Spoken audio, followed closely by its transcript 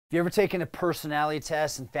Have you ever taken a personality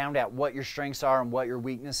test and found out what your strengths are and what your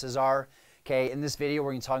weaknesses are? Okay, in this video,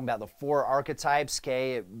 we're going to be talking about the 4 archetypes.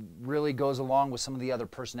 Okay, it really goes along with some of the other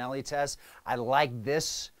personality tests. I like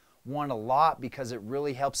this one a lot because it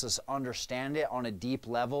really helps us understand it on a deep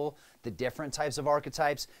level, the different types of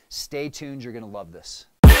archetypes. Stay tuned, you're going to love this.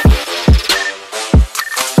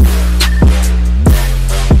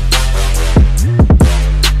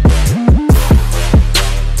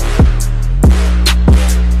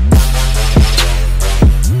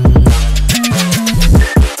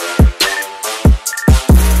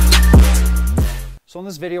 So in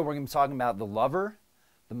this video, we're going to be talking about the lover,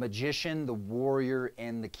 the magician, the warrior,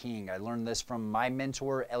 and the king. I learned this from my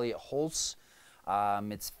mentor, Elliot Holtz.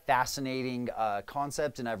 It's fascinating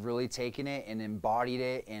concept, and I've really taken it and embodied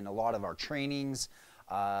it in a lot of our trainings,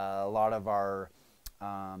 a lot of our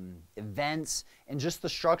events, and just the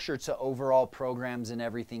structure to overall programs and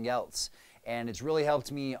everything else. And it's really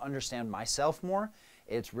helped me understand myself more.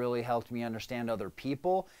 It's really helped me understand other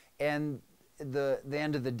people. And the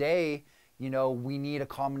end of the day, you know, we need a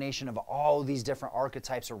combination of all these different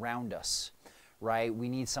archetypes around us, right? We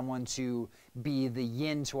need someone to be the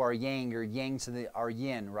yin to our yang, or yang to our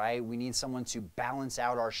yin, right? We need someone to balance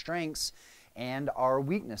out our strengths and our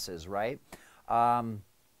weaknesses, right? You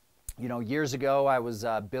know, years ago, I was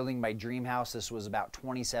building my dream house. This was about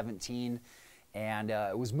 2017, and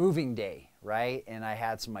it was moving day, right? And I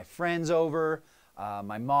had some of my friends over,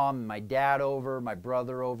 my mom and my dad over, my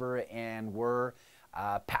brother over, and we're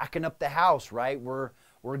packing up the house, right?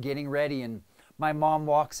 We're getting ready, and my mom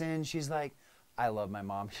walks in. She's like, I love my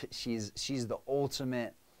mom. She's the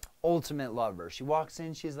ultimate lover. She walks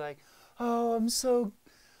in. She's like, oh, I'm so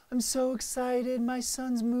excited. My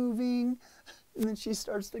son's moving. And then she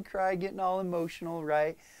starts to cry, getting all emotional,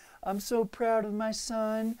 right? I'm so proud of my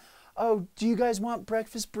son. Oh, do you guys want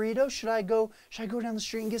breakfast burritos? Should I go down the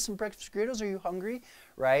street and get some breakfast burritos? Are you hungry?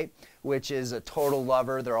 Right? Which is a total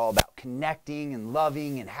lover. They're all about connecting and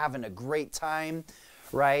loving and having a great time,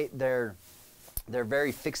 right? They're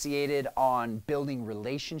very fixated on building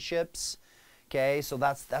relationships. Okay, so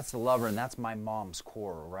that's the lover, and that's my mom's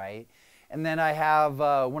core, right? And then I have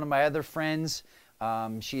one of my other friends.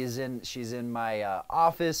 She's in my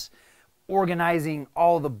office, organizing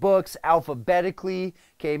all the books alphabetically,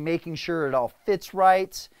 okay, making sure it all fits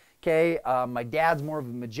right, okay. My dad's more of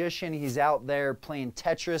a magician. He's out there playing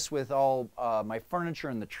Tetris with all my furniture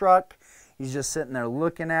in the truck. He's just sitting there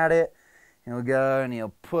looking at it. He'll go and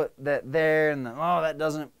he'll put that there, and then, oh, that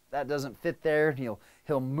doesn't fit there. And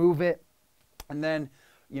he'll move it. And then,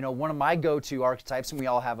 you know, one of my go-to archetypes, and we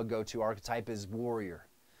all have a go-to archetype, is warrior.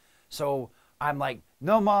 So I'm like,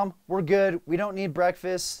 no, Mom, we're good. We don't need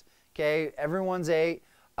breakfast. Okay, everyone's ate.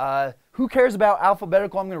 Who cares about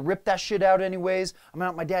alphabetical? I'm going to rip that shit out anyways. I'm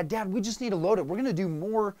out, my dad, we just need to load it. We're going to do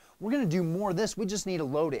more. We're going to do more of this. We just need to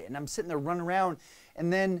load it. And I'm sitting there running around,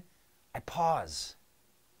 and then I pause.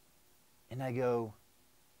 And I go,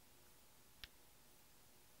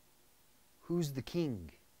 who's the king?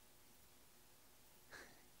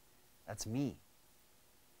 That's me.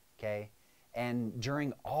 Okay? And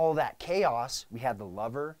during all that chaos, we had the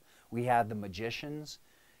lover, we had the magicians,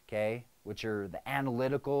 okay, which are the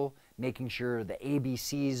analytical, making sure the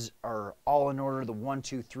ABCs are all in order, the 1,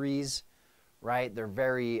 2, 3s, right? They're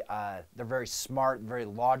very smart, very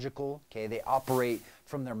logical, okay? They operate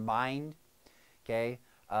from their mind, okay?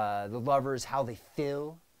 The lover is how they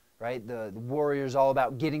feel, right? The warrior is all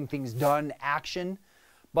about getting things done, action.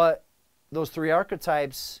 But those 3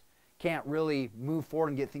 archetypes can't really move forward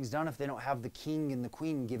and get things done if they don't have the king and the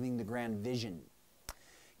queen giving the grand vision.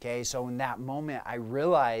 Okay, so in that moment, I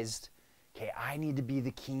realized, okay, I need to be the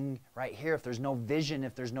king right here. If there's no vision,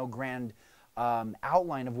 if there's no grand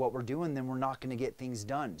outline of what we're doing, then we're not going to get things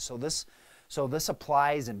done. So this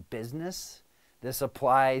applies in business. This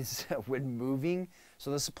applies when moving. So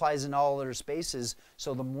this applies in all other spaces.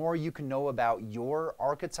 So the more you can know about your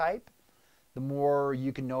archetype, the more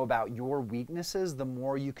you can know about your weaknesses, the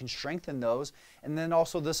more you can strengthen those. And then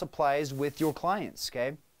also this applies with your clients,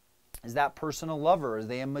 okay? Is that person a lover? Are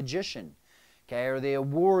they a magician? Okay, are they a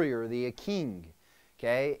warrior? Are they a king?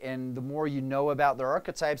 Okay, and the more you know about their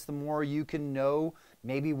archetypes, the more you can know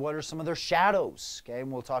maybe what are some of their shadows. Okay,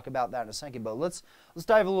 and we'll talk about that in a second. But let's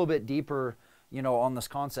dive a little bit deeper, you know, on this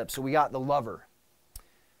concept. So we got the lover.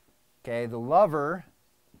 Okay, the lover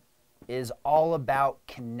is all about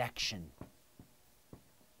connection.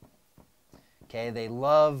 Okay, they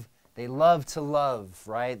love to love,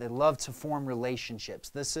 right? They love to form relationships.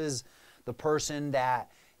 This is the person that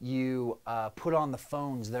you put on the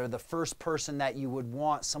phones. They're the first person that you would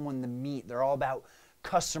want someone to meet. They're all about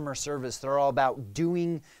customer service. They're all about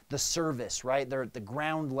doing the service, right? They're at the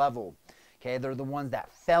ground level. Okay, they're the ones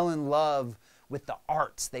that fell in love with the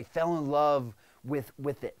arts. They fell in love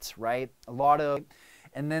with it, right?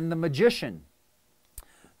 And then the magician.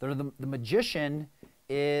 The magician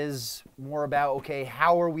is more about, okay,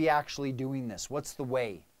 how are we actually doing this? What's the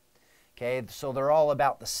way? Okay, so they're all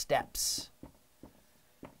about the steps.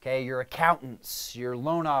 Okay, your accountants, your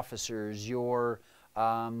loan officers, your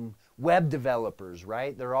web developers,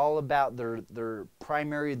 right? They're all about their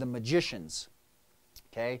primary, the magicians.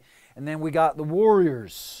 Okay, and then we got the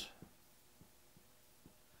warriors.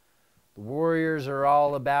 The warriors are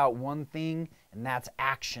all about one thing, and that's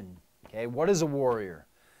action. Okay, what is a warrior?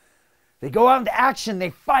 They go out into action,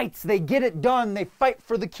 they fight, they get it done, they fight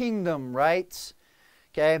for the kingdom, right?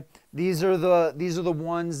 Okay, these are the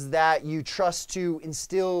ones that you trust to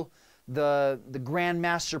instill the grand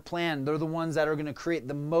master plan. They're the ones that are going to create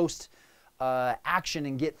the most action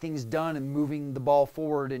and get things done and moving the ball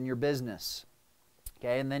forward in your business.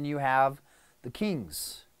 Okay, and then you have the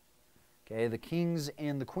kings. Okay, the kings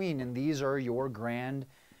and the queen, and these are your grand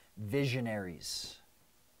visionaries.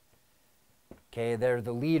 Okay, they're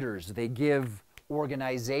the leaders. They give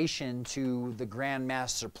organization to the grand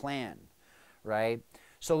master plan, right?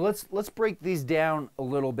 So let's break these down a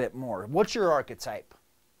little bit more. What's your archetype?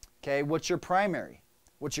 Okay, what's your primary?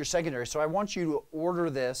 What's your secondary? So I want you to order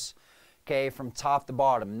this, okay, from top to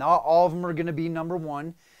bottom. Not all of them are going to be number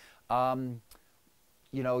one.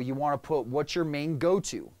 You know, you want to put what's your main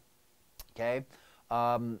go-to, okay?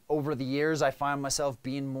 Over the years, I find myself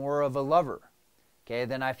being more of a lover. Okay,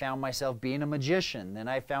 then I found myself being a magician. Then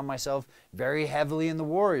I found myself very heavily in the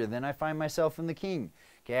warrior. Then I find myself in the king.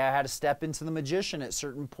 Okay, I had to step into the magician at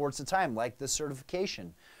certain ports of time, like the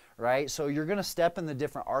certification, right? So you're going to step in the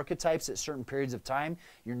different archetypes at certain periods of time.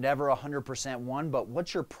 You're never 100% one, but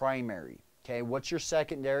what's your primary? Okay, what's your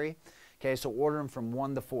secondary? Okay, so order them from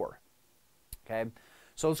 1 to 4. Okay,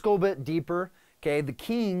 so let's go a bit deeper. Okay, the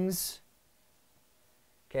kings,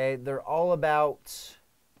 okay, they're all about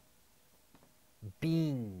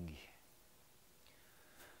being.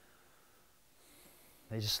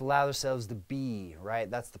 They just allow themselves to be, right?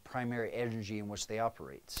 That's the primary energy in which they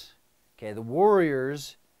operate. Okay, the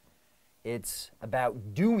warriors, it's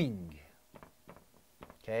about doing.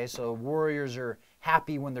 Okay, so warriors are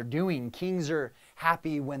happy when they're doing. Kings are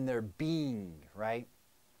happy when they're being, right?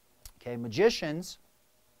 Okay, magicians,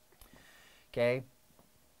 okay,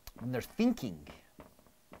 when they're thinking.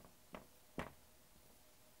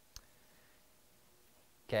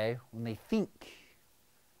 Okay, when they think.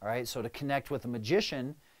 All right, so to connect with a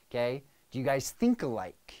magician, okay, do you guys think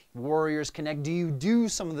alike? Warriors connect. Do you do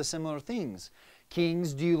some of the similar things?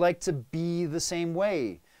 Kings, do you like to be the same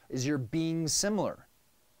way? Is your being similar?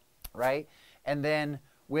 Right? And then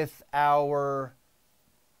with our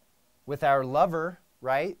lover,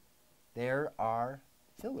 right, there are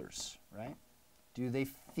fillers, right? Do they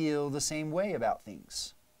feel the same way about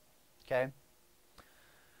things? Okay?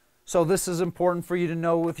 So this is important for you to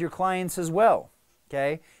know with your clients as well.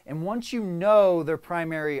 Okay, and once you know their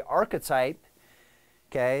primary archetype,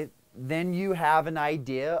 okay, then you have an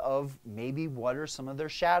idea of maybe what are some of their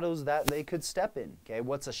shadows that they could step in. Okay,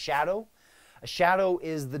 what's a shadow? A shadow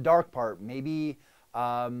is the dark part, maybe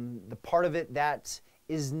the part of it that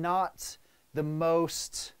is not the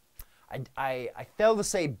most, I fail to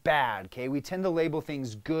say bad, okay? We tend to label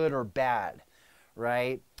things good or bad,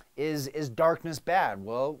 right? Is darkness bad?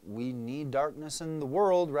 Well, we need darkness in the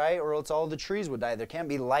world, right? Or else all the trees would die. There can't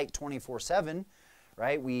be light 24/7,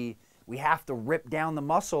 right? We have to rip down the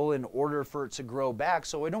muscle in order for it to grow back.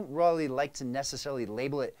 So I don't really like to necessarily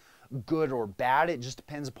label it good or bad. It just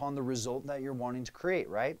depends upon the result that you're wanting to create,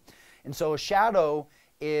 right? And so a shadow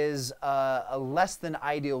is a less than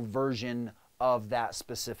ideal version of that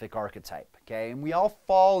specific archetype, okay? And we all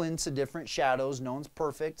fall into different shadows. No one's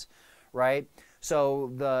perfect, right?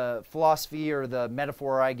 So the philosophy or the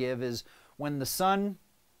metaphor I give is when the sun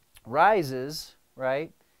rises,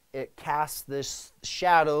 right, it casts this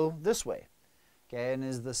shadow this way, okay? And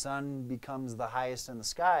as the sun becomes the highest in the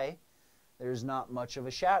sky, there's not much of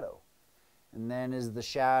a shadow. And then as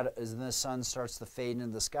the sun starts to fade into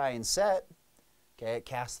the sky and set, okay, it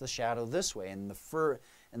casts the shadow this way. And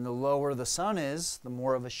the lower the sun is, the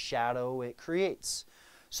more of a shadow it creates.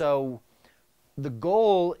 So the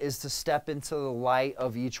goal is to step into the light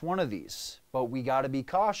of each one of these. But we got to be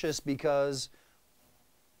cautious because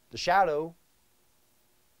the shadow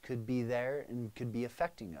could be there and could be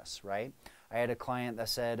affecting us, right? I had a client that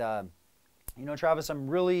said, you know, Travis, I'm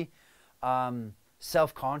really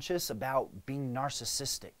self-conscious about being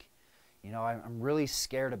narcissistic. You know, I'm really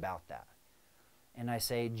scared about that. And I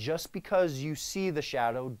say, just because you see the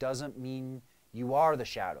shadow doesn't mean you are the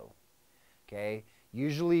shadow. Okay?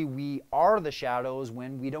 Usually we are the shadows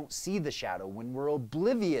when we don't see the shadow, when we're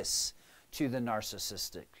oblivious to the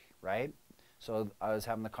narcissistic, right? So I was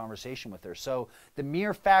having the conversation with her. So the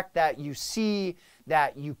mere fact that you see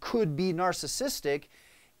that you could be narcissistic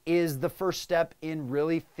is the first step in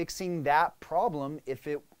really fixing that problem if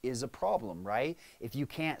it is a problem, right? If you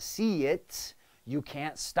can't see it, you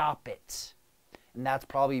can't stop it. And that's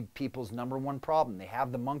probably people's number one problem. They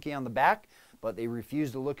have the monkey on the back, but they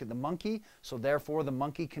refuse to look at the monkey, so therefore the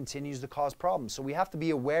monkey continues to cause problems. So we have to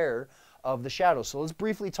be aware of the shadows. So let's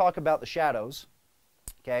briefly talk about the shadows,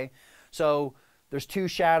 okay? So there's two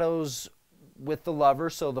shadows with the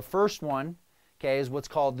lover. So the first one, okay, is what's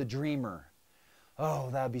called the dreamer.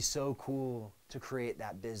 Oh, that'd be so cool to create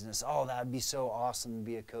that business. Oh, that'd be so awesome to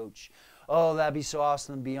be a coach. Oh, that'd be so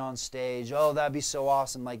awesome to be on stage. Oh, that'd be so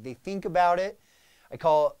awesome. Like they think about it. I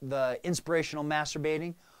call it the inspirational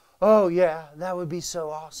masturbating. Oh, yeah, that would be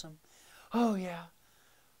so awesome. Oh, yeah.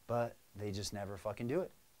 But they just never fucking do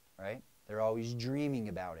it, right? They're always dreaming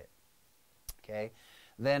about it, okay?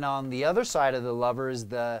 Then on the other side of the lover is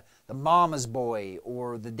the mama's boy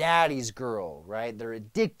or the daddy's girl, right? They're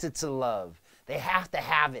addicted to love. They have to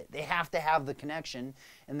have it. They have to have the connection,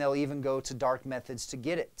 and they'll even go to dark methods to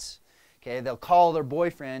get it, okay? They'll call their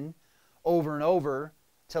boyfriend over and over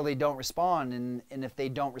till they don't respond, and if they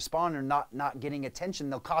don't respond or not getting attention,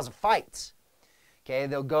 they'll cause a fight. Okay,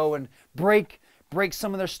 they'll go and break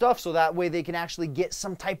some of their stuff so that way they can actually get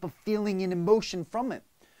some type of feeling and emotion from it,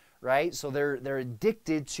 right? So they're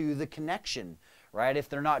addicted to the connection, right? If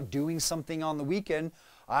they're not doing something on the weekend,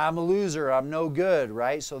 I'm a loser, I'm no good,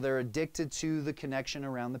 right? So they're addicted to the connection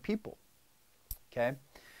around the people. Okay,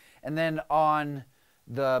 and then on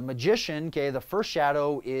the magician, okay, the first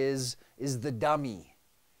shadow is the dummy.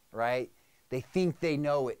 Right? They think they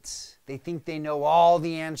know it. They think they know all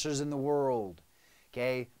the answers in the world,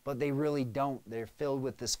 okay? But they really don't. They're filled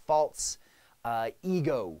with this false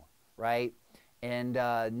ego, right? And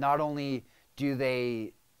not only do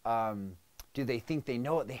they think they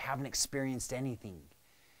know it, they haven't experienced anything,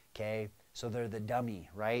 okay? So they're the dummy,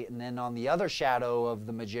 right? And then on the other shadow of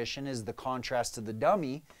the magician is the contrast to the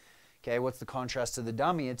dummy, okay? What's the contrast to the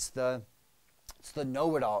dummy? It's the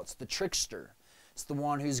know-it-all. It's the trickster. It's the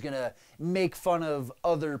one who's going to make fun of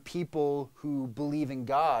other people who believe in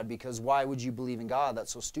God, because why would you believe in God?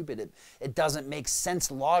 That's so stupid. It doesn't make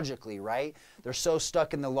sense logically, right? They're so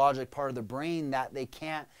stuck in the logic part of the brain that they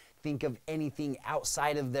can't think of anything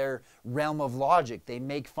outside of their realm of logic. They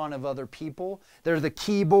make fun of other people. They're the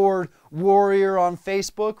keyboard warrior on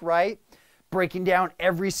Facebook, right? Breaking down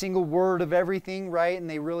every single word of everything, right? And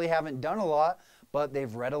they really haven't done a lot, but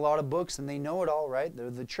they've read a lot of books and they know it all, right?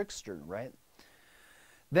 They're the trickster, right?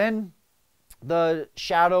 Then the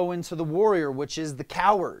shadow into the warrior, which is the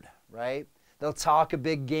coward, right? They'll talk a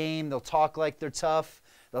big game. They'll talk like they're tough.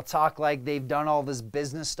 They'll talk like they've done all this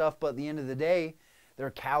business stuff, but at the end of the day, they're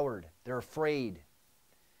a coward. They're afraid,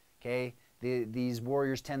 okay? These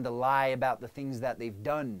warriors tend to lie about the things that they've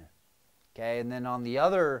done, okay? And then on the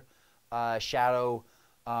other shadow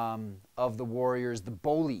of the warriors, the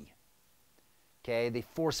bully, okay? They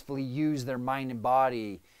forcefully use their mind and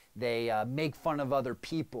body. They make fun of other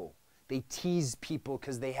people. They tease people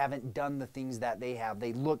because they haven't done the things that they have.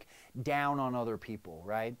 They look down on other people,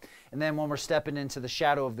 right? And then when we're stepping into the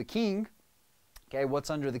shadow of the king, okay, what's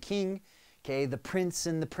under the king? Okay, the prince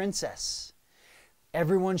and the princess.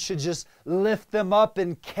 Everyone should just lift them up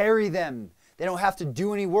and carry them. They don't have to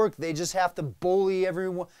do any work. They just have to bully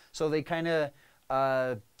everyone. So they kind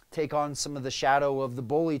of take on some of the shadow of the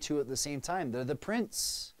bully too at the same time. They're the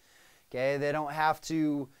prince. Okay, they don't have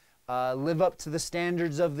to live up to the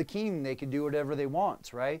standards of the king. They can do whatever they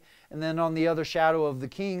want, right? And then on the other shadow of the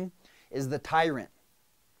king is the tyrant,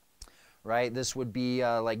 right? This would be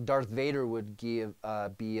like Darth Vader would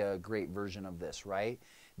be a great version of this, right?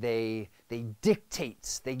 They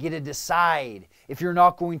dictate. They get to decide. If you're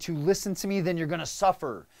not going to listen to me, then you're going to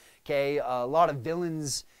suffer, okay? A lot of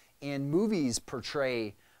villains in movies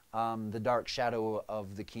portray the dark shadow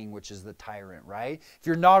of the king, which is the tyrant, right? If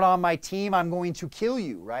you're not on my team, I'm going to kill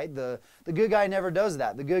you, right? The good guy never does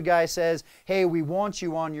that. The good guy says, hey, we want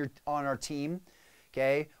you on our team,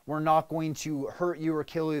 okay? We're not going to hurt you or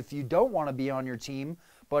kill you if you don't want to be on your team,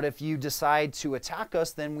 but if you decide to attack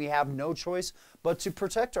us, then we have no choice but to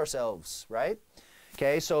protect ourselves, right?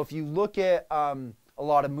 Okay, so if you look at a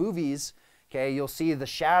lot of movies, okay, you'll see the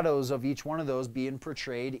shadows of each one of those being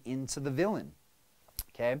portrayed into the villain.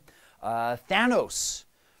 Okay, Thanos,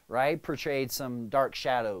 right, portrayed some dark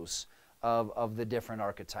shadows of the different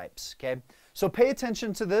archetypes. Okay, So pay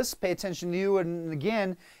attention to this, pay attention to you. And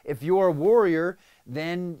again, if you're a warrior,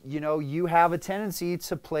 then, you have a tendency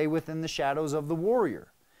to play within the shadows of the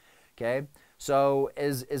warrior. Okay? So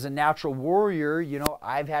as a natural warrior,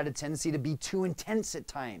 I've had a tendency to be too intense at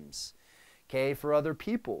times, okay, for other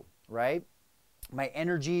people, right? My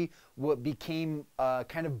energy became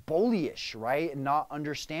kind of bullyish, right, and not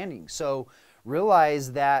understanding. So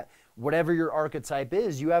realize that whatever your archetype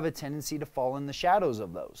is, you have a tendency to fall in the shadows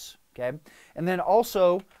of those, okay? And then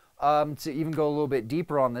also, to even go a little bit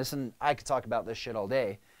deeper on this, and I could talk about this shit all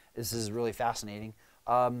day. This is really fascinating.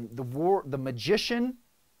 The magician,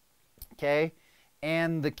 okay,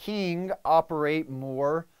 and the king operate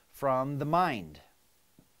more from the mind.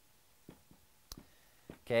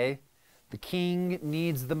 Okay, the king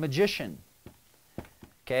needs the magician.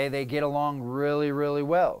 Okay, they get along really, really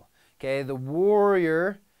well. Okay, the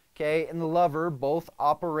warrior, okay, and the lover both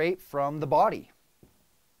operate from the body.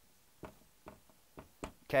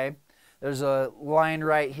 Okay, there's a line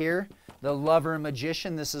right here. The lover and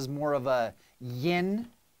magician, this is more of a yin.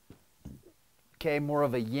 Okay, more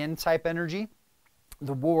of a yin type energy.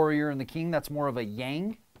 The warrior and the king, that's more of a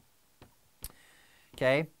yang.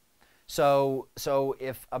 Okay, so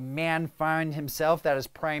if a man find himself that his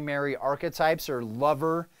primary archetypes are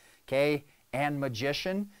lover, okay, and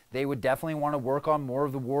magician, they would definitely want to work on more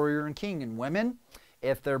of the warrior and king. And women,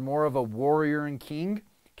 if they're more of a warrior and king,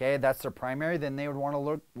 okay, that's their primary, then they would want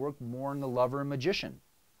to work more in the lover and magician.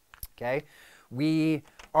 Okay, we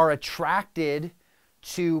are attracted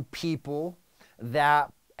to people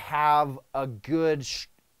that have a good,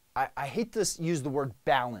 I hate to use the word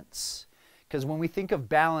balance, because when we think of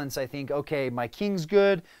balance, I think, okay, my king's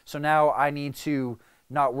good, so now I need to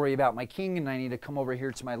not worry about my king, and I need to come over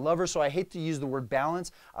here to my lover. So I hate to use the word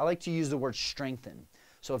balance. I like to use the word strengthen.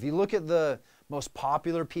 So if you look at the most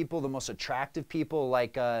popular people, the most attractive people,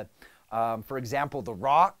 like, for example, The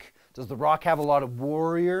Rock. Does The Rock have a lot of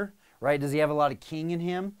warrior, right? Does he have a lot of king in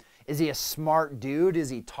him? Is he a smart dude? Does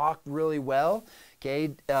he talk really well?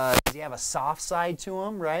 Okay, does he have a soft side to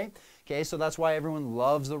him, right? Okay, so that's why everyone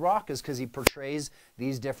loves The Rock, is because he portrays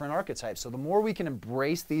these different archetypes. So the more we can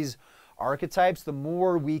embrace these archetypes, the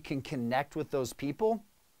more we can connect with those people,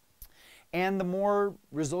 and the more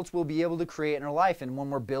results we'll be able to create in our life. And when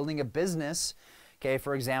we're building a business, okay,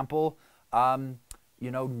 for example,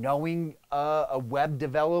 knowing a web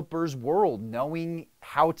developer's world, knowing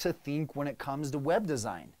how to think when it comes to web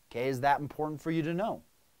design, okay, is that important for you to know?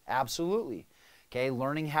 Absolutely. Okay,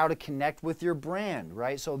 learning how to connect with your brand,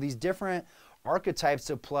 right? So these different archetypes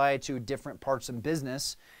apply to different parts in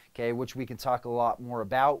business, okay, which we can talk a lot more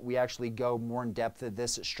about. We actually go more in depth at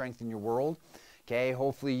this at Strengthen Your World. Okay,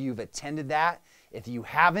 hopefully you've attended that. If you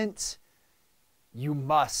haven't, you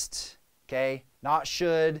must. Okay, not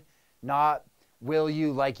should, not will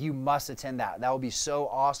you, like, you must attend that. That will be so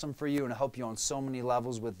awesome for you and help you on so many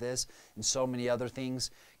levels with this and so many other things.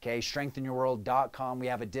 Okay, strengthenyourworld.com. We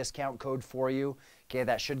have a discount code for you. Okay,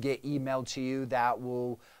 that should get emailed to you. That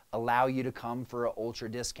will allow you to come for an ultra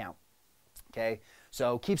discount. Okay,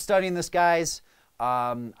 so keep studying this, guys.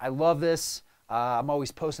 I love this. I'm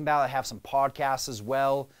always posting about it. I have some podcasts as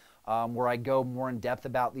well where I go more in depth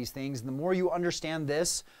about these things. And the more you understand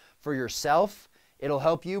this for yourself, it'll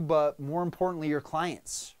help you, but more importantly, your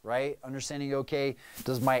clients, right? Understanding, okay,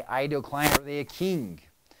 does my ideal client, are they a king?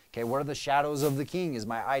 Okay, what are the shadows of the king? Is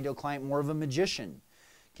my ideal client more of a magician?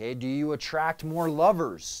 Okay, do you attract more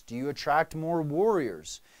lovers? Do you attract more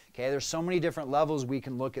warriors? Okay, there's so many different levels we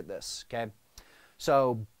can look at this, okay?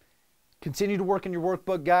 So continue to work in your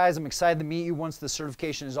workbook, guys. I'm excited to meet you once the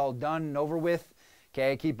certification is all done and over with.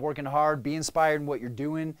 Okay, keep working hard. Be inspired in what you're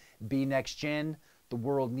doing. Be next gen. The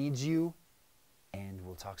world needs you. And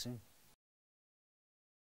we'll talk soon.